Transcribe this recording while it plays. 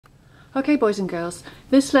Okay, boys and girls,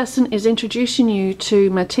 this lesson is introducing you to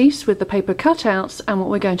Matisse with the paper cutouts, and what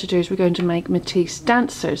we're going to do is we're going to make Matisse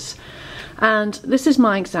dancers. And this is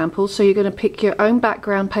my example, so you're going to pick your own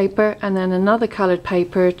background paper and then another coloured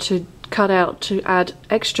paper to cut out to add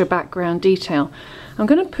extra background detail. I'm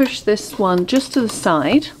going to push this one just to the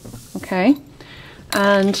side, okay,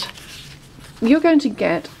 and you're going to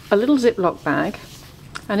get a little Ziploc bag,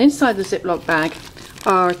 and inside the Ziploc bag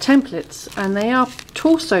are templates, and they are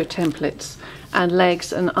torso templates and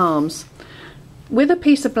legs and arms. With a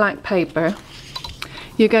piece of black paper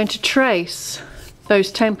you're going to trace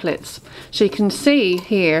those templates, so you can see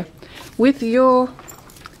here with your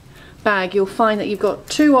bag you'll find that you've got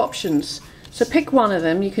two options, so pick one of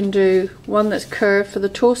them. You can do one that's curved for the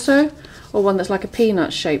torso or one that's like a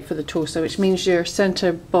peanut shape for the torso, which means your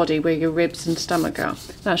center body where your ribs and stomach are.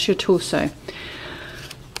 That's your torso.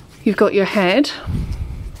 You've got your head,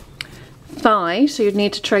 thigh, so you'd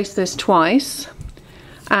need to trace this twice,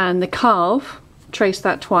 and the calf, trace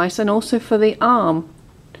that twice, and also for the arm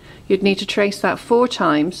you'd need to trace that 4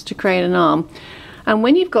 times to create an arm. And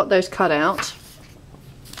when you've got those cut out,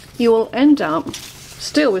 you will end up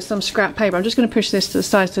still with some scrap paper. I'm just going to push this to the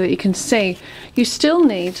side so that you can see. You still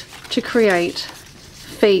need to create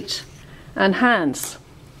feet and hands,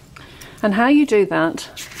 and how you do that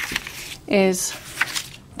is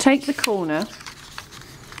take the corner,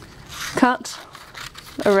 cut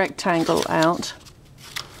a rectangle out,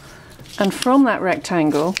 and from that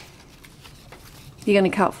rectangle you're going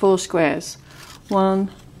to cut 4 squares.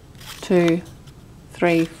 1, 2,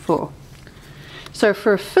 3, 4. So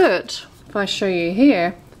for a foot, if I show you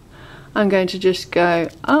here, I'm going to just go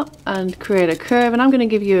up and create a curve, and I'm going to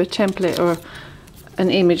give you a template or an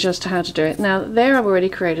image as to how to do it. Now there I've already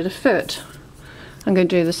created a foot. I'm going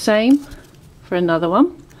to do the same for another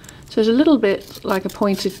one. So there's a little bit like a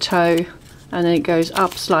pointed toe, and then it goes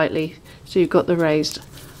up slightly, so you've got the raised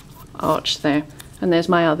arch there. And there's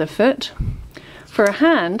my other foot. For a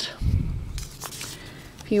hand,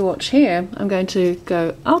 if you watch here, I'm going to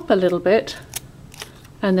go up a little bit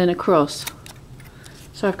and then across.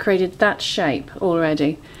 So I've created that shape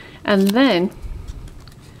already. And then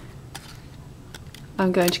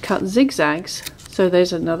I'm going to cut zigzags. So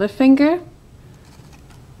there's another finger.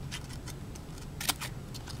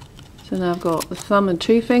 So now I've got the thumb and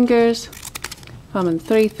 2 fingers, thumb and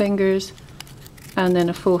 3 fingers, and then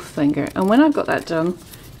a 4th finger. And when I've got that done,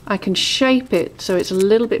 I can shape it so it's a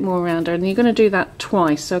little bit more rounder, and you're going to do that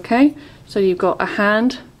twice, okay? So you've got a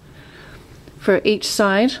hand for each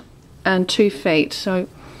side and 2 feet. So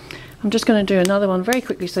I'm just going to do another one very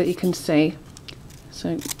quickly so that you can see.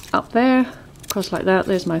 So up there, across like that,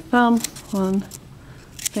 there's my thumb, 1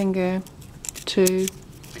 finger, 2,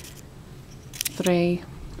 3,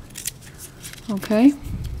 okay,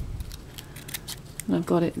 and I've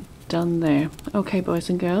got it done there. Okay, boys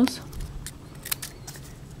and girls,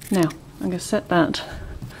 now I'm going to set that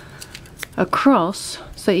across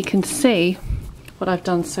so you can see what I've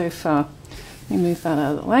done so far. Let me move that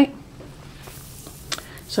out of the way.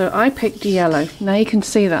 So I picked yellow. Now you can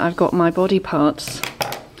see that I've got my body parts,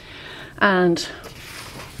 and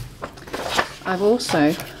I've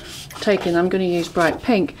also taken, I'm going to use bright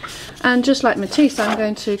pink, and just like Matisse I'm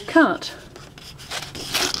going to cut,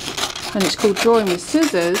 and it's called drawing with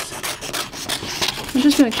scissors. I'm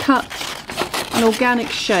just going to cut an organic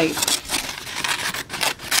shape.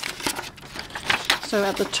 So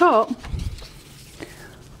at the top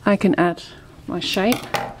I can add my shape,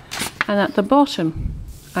 and at the bottom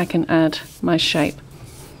I can add my shape.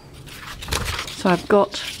 So I've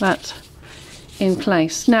got that in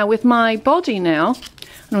place. Now with my body now,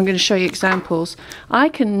 and I'm going to show you examples, I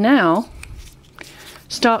can now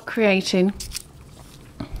start creating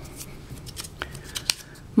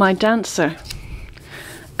my dancer.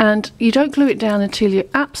 And you don't glue it down until you're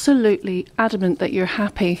absolutely adamant that you're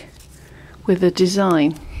happy with the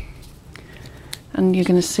design. And you're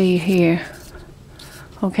going to see here.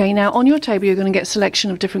 Okay, now on your table you're going to get a selection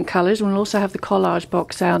of different colours, and we'll also have the collage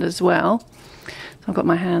box out as well. So I've got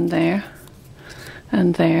my hand there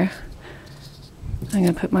and there. I'm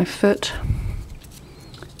going to put my foot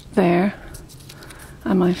there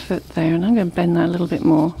and my foot there, and I'm going to bend that a little bit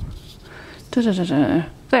more.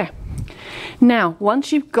 There. Now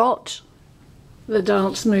once you've got the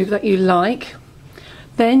dance move that you like,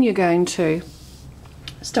 then you're going to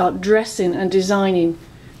start dressing and designing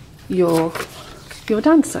your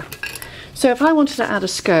dancer. So if I wanted to add a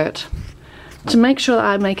skirt, to make sure that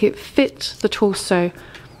I make it fit the torso,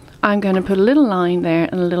 I'm going to put a little line there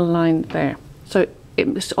and a little line there, so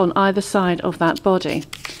it's on either side of that body,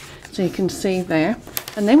 so you can see there.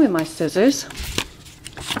 And then with my scissors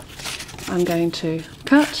I'm going to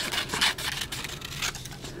cut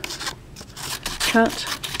cut,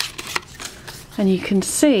 and you can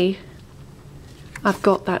see I've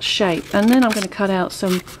got that shape. And then I'm going to cut out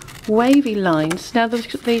some wavy lines. Now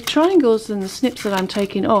the triangles and the snips that I'm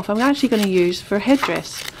taking off, I'm actually going to use for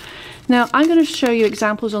headdress. Now I'm going to show you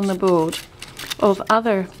examples on the board of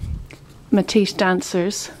other Matisse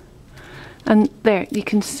dancers, and there you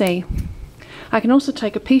can see I can also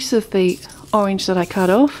take a piece of the orange that I cut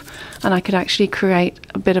off, and I could actually create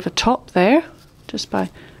a bit of a top there just by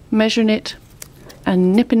measuring it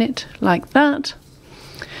and nipping it like that.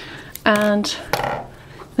 And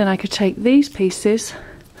then I could take these pieces,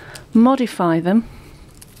 modify them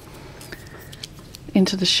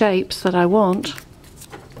into the shapes that I want,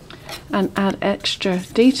 and add extra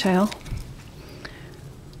detail.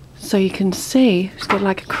 So you can see it's got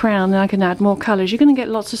like a crown, and I can add more colours. You're going to get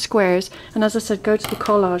lots of squares, and as I said, go to the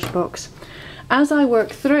collage box. As I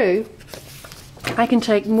work through, I can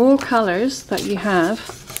take more colours that you have,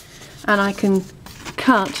 and I can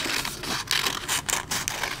cut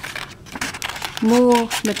more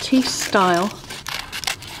Matisse style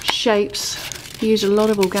shapes. Use a lot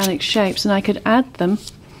of organic shapes, and I could add them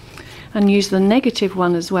and use the negative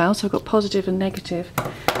one as well. So I've got positive and negative,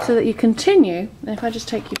 so that you continue. And if I just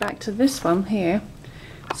take you back to this one here,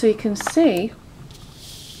 so you can see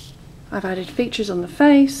I've added features on the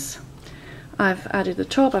face, I've added the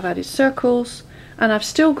top, I've added circles, and I've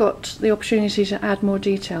still got the opportunity to add more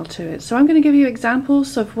detail to it. So I'm going to give you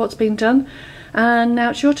examples of what's been done, and now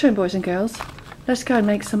it's your turn, boys and girls. Let's go and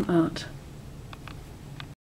make some art.